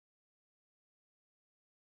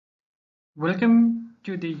Welcome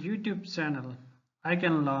to the YouTube channel I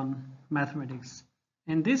Can Learn Mathematics.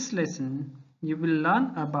 In this lesson, you will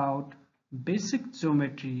learn about basic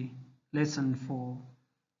geometry lesson 4,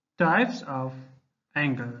 types of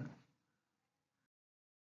angle.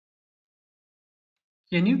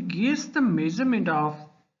 Can you guess the measurement of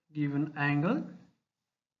given angle?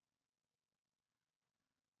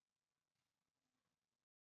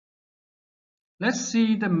 Let's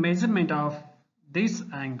see the measurement of this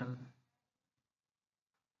angle.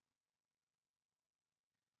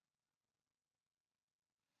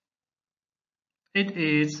 It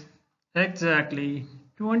is exactly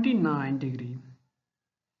 29 degrees.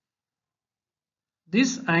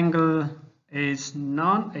 This angle is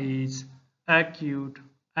known as acute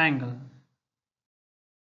angle.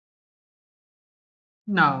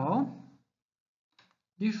 Now,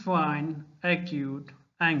 define acute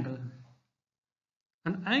angle.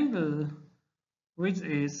 An angle which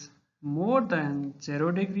is more than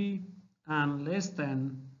 0 degree and less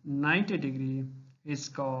than 90 degree is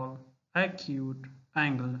called acute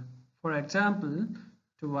angle. For example,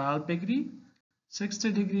 12 degree,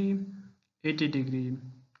 60 degree, 80 degree,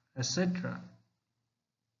 etc.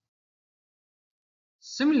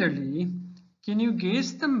 Similarly, can you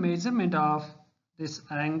guess the measurement of this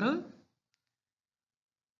angle?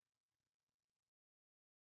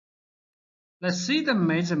 Let's see the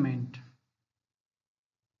measurement.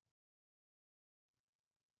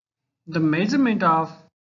 The measurement of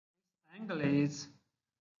angle is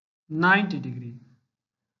 90 degree.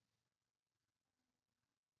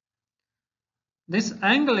 This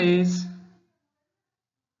angle is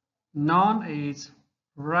known as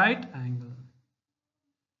right angle.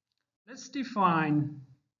 Let's define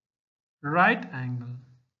right angle.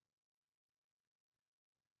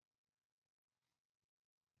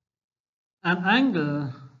 An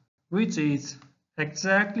angle which is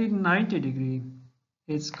exactly 90 degree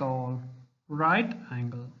is called right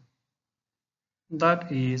angle.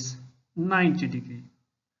 That is 90 degree.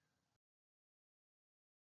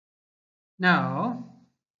 Now,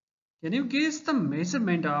 can you guess the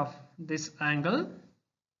measurement of this angle?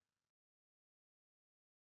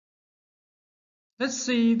 Let's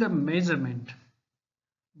see the measurement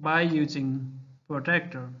by using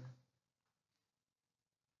protractor.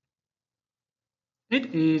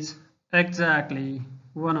 It is exactly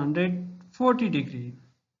 140 degree.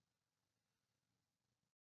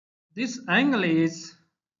 This angle is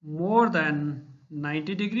more than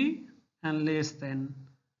 90 degree and less than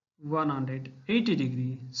 180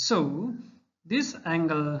 degree. So this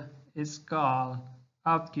angle is called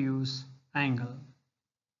obtuse angle.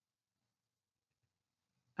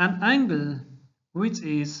 An angle which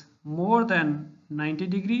is more than 90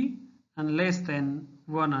 degree and less than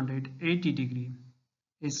 180 degree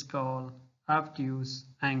is called obtuse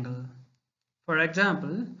angle. For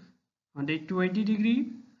example, 120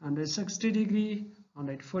 degree, 160 degree,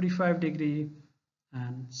 145 degree,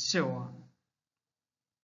 and so on.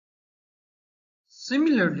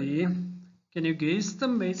 Similarly, can you guess the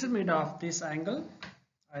measurement of this angle?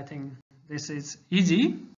 I think this is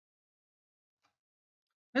easy.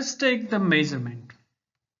 Let's take the measurement.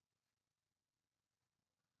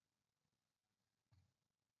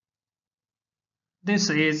 This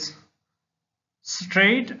is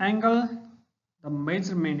straight angle. The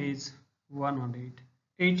measurement is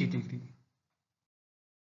 180 degree.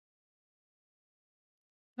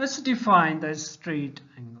 Let's define the straight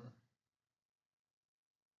angle.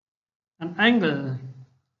 An angle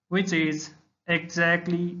which is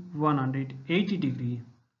exactly 180 degree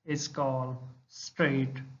is called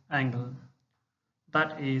straight angle.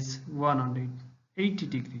 That is 180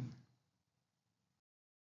 degree.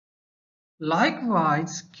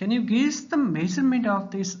 Likewise, can you guess the measurement of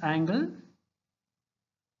this angle?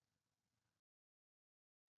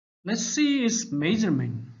 Let's see its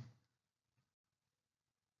measurement.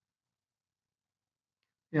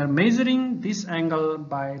 We are measuring this angle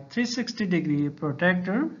by 360 degree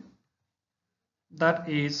protractor. That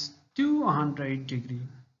is 200 degree.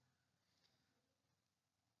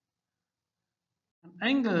 An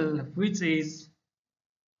angle which is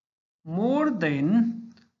more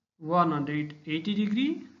than 180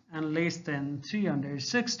 degree and less than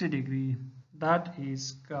 360 degree, that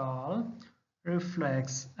is called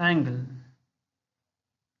reflex angle.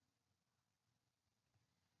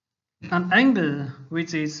 An angle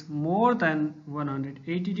which is more than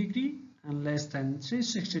 180 degree and less than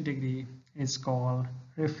 360 degree is called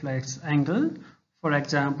reflex angle. For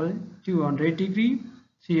example, 200 degree,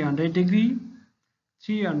 300 degree,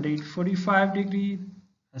 345 degree,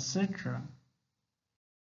 etc.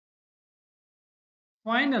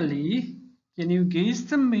 Finally, Can you guess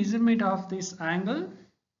the measurement of this angle?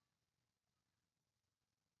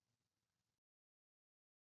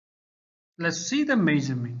 Let's see the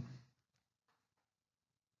measurement.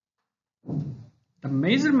 The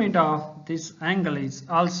measurement of this angle is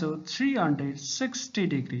also 360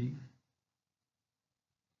 degrees.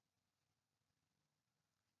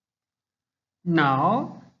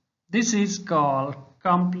 Now, this is called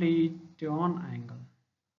complete down angle.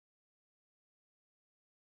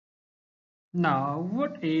 Now,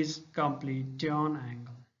 what is complete down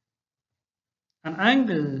angle? An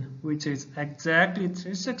angle which is exactly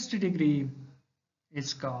 360 degrees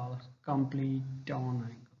is called complete down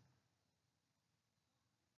angle.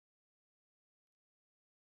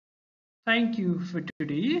 Thank you for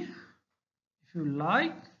today. If you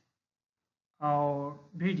like our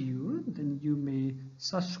video, then you may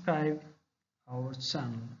subscribe our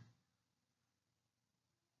channel.